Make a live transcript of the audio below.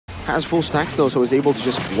has full stacks though, so is able to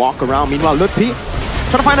just walk around. Meanwhile, Lutpi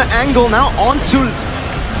trying to find an angle now onto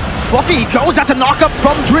Fluffy. He goes, that's a knockup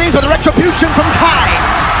from Dreams with a retribution from Kai.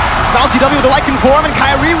 Now TW with the Lycan form and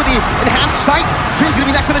KAIRI with the enhanced sight. Dreams gonna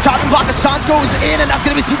be next on the chopping block as Sans goes in, and that's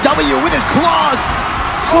gonna be CW with his claws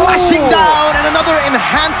slashing down, and another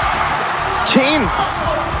enhanced chain.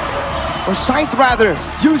 Or scythe rather,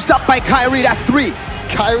 used up by KAIRI, that's 3.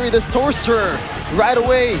 KAIRI the sorcerer, right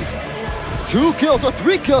away. 2 kills or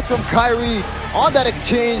 3 kills from KAIRI on that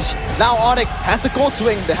exchange. Now Onic has the gold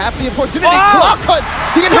swing, they have the opportunity. Block cut,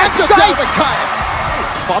 the enhanced sight!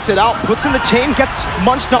 Spots it out, puts in the chain, gets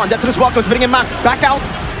munched on. Death to his welcome, spinning him back out.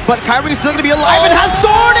 But KAIRI is still gonna be alive and has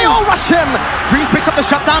sword, they all rush him! Dreams picks up the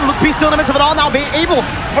shutdown, Lutpi still in the midst of it all now, being able to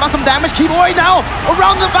put on some damage. Keyboy now,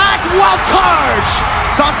 around the back, wild charge!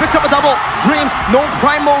 Sans picks up a double, Dreams, no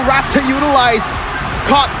Primal Wrath to utilize.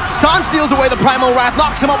 Caught, Sans steals away the Primal Wrath,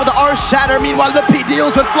 knocks him up with the R Shatter, meanwhile Lutpi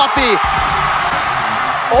deals with Fluffy.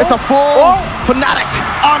 It's a full Fnatic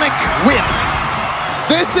Onic win.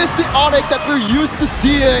 This is the Onic that we're used to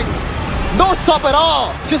seeing. No stop at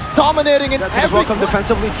all, just dominating in every welcome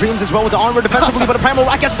defensively. Dreams as well with the armor defensively, but a Primal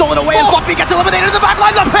Wrath gets stolen away and Fluffy gets eliminated in the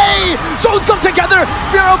backline. The pay zones them together.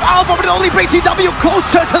 Spear of Alpha, but it only brings CW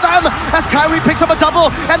closer to them as KAIRI picks up a double,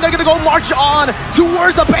 and they're gonna go march on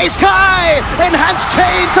towards the base. Kai enhanced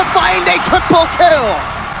chain to find a triple kill.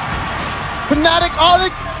 Fnatic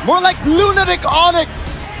Onic, more like lunatic Onic.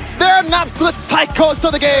 They're an absolute psychos to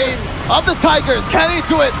the game of the Tigers. Can't eat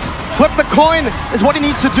to it. Flip the coin is what he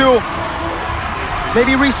needs to do.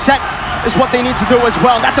 Maybe reset is what they need to do as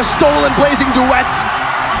well. That's a stolen blazing duet.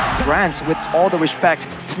 Brands, with all the respect,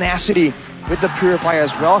 tenacity with the Purifier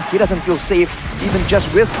as well. He doesn't feel safe even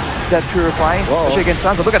just with that Purify, especially against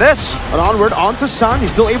Sans. But look at this. But onward, onto Sans.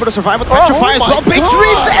 He's still able to survive with Petrify as well. Big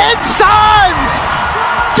Dreams and Sans!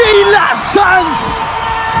 Gila Sans!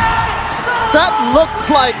 That looks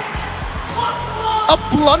like a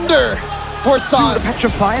blunder for Sans. The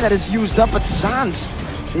Petrify that is used up, but Sans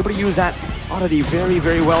is able to use that oddity very,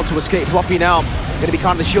 very well to escape. Fluffy now gonna be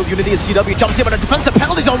caught in the shield unity as CW jumps in, but a defensive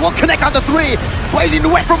penalty zone will connect on the 3. Blazing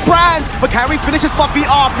wet from Brands, but KAIRI finishes Fluffy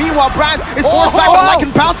off. Meanwhile, Brands is forced back, but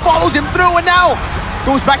Lycan Pounce follows him through, and now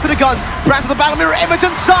goes back to the guns. Brands with the battle mirror image,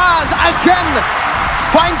 and Sans again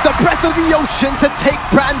finds the breath of the ocean to take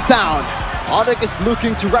Brands down. Onic is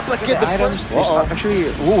looking to replicate the items. first.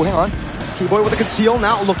 Actually, hang on. Keyboy with the conceal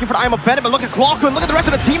now, looking for the I'm offended, but look at Clock, and look at the rest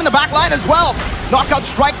of the team in the back line as well. Knockout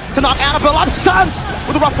strike to knock Annabelle up. Sans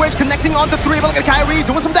with the rough waves connecting onto 3, but look at KAIRI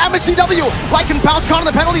doing some damage. CW, Lycan Pounce caught in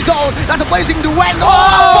the penalty zone. That's a blazing duet.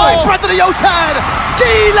 Breath of the ocean!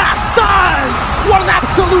 Gila Sans! What an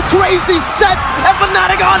absolute crazy set! And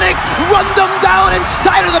Fnatic Onic run them down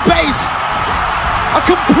inside of the base. A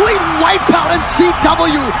complete wipeout, and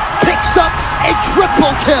CW picks up a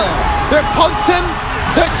triple kill. They're punting,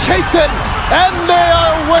 they're chasing, and they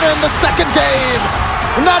are winning the second game.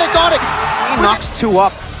 Fnatic Onic. He knocks 2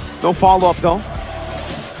 up. No follow-up though.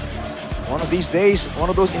 One of these days, one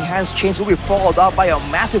of those enhanced chains will be followed up by a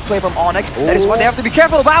massive play from Onic. That is what they have to be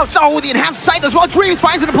careful about. Oh, the enhanced sight as well. Dreams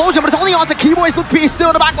finds an implosion, but it's only onto Keyboys. Lutpi still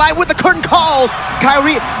in the back line with the curtain calls.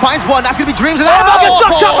 KAIRI finds one. That's gonna be Dreams, and Annabelle gets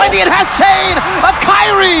knocked out by the enhanced chain of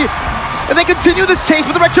KAIRI. And they continue this chase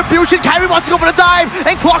with the retribution. KAIRI wants to go for the dive,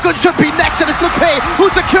 and Clockland should be next, and it's Lutpi who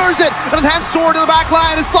secures it. An enhanced sword in the back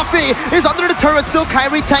line as Fluffy is under the turret. Still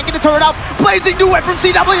KAIRI tanking the turret out. Blazing duet from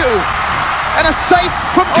CW. And a scythe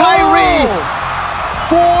from KAIRI.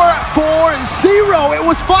 4-4-0. It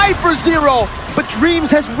was 5-0. But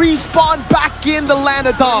Dreams has respawned back in the land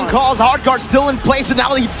of dawn. Calls, hard guard still in place, and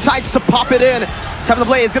now he decides to pop it in. Time to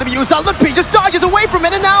play is going to be used out. Lutpi just dodges away from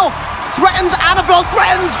it, and now threatens Annabelle,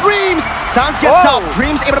 threatens Dreams. Sans gets out.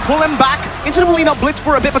 Dreams able to pull him back into the Molina Blitz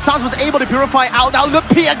for a bit, but Sans was able to purify out. Now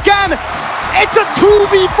Lutpi again. It's a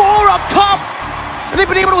 2v4 up top. And they've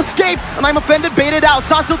been able to escape, and I'm offended, baited out.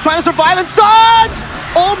 Sans still trying to survive, and Sans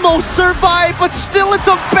almost survived, but still it's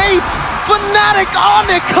a bait. Fnatic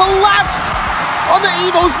Onic collapse on the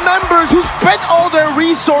EVO's members who spent all their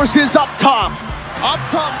resources up top.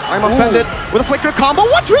 I'm offended with a flicker combo.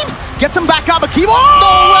 What Dreams? Gets him back up, but Kivo.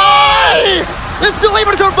 No way! Is still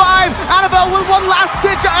able to survive. Annabelle with one last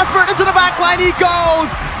ditch effort into the back line he goes.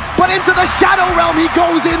 But into the Shadow Realm he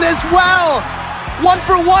goes in as well. 1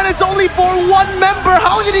 for 1, it's only for 1 member.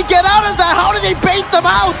 How did he get out of that? How did they bait them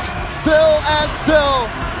out? Still and still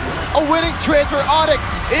a winning trade for Onic,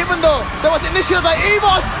 even though that was initiated by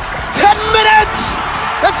EVOS. 10 minutes!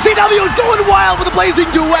 And CW is going wild with a blazing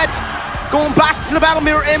duet. Going back to the battle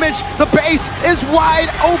mirror image, the base is wide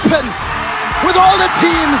open with all the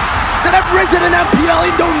teams that have risen in MPL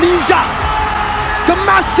Indonesia. The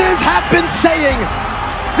masses have been saying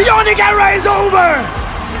The Onic era is over!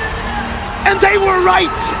 And they were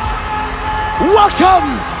right! Welcome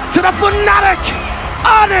to the Fnatic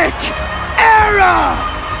Onic era!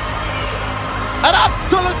 An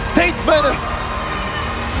absolute statement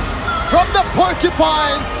from the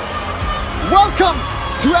Porcupines. Welcome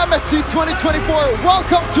to MSC 2024.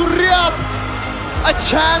 Welcome to Riyadh. A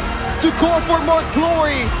chance to go for more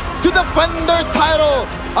glory, to defend their title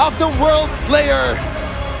of the World Slayer.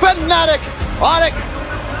 Fnatic Onic.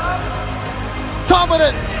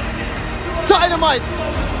 Dominant. Dynamite.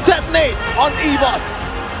 Detonate on EVOS.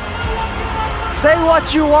 Say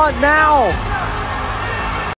what you want now.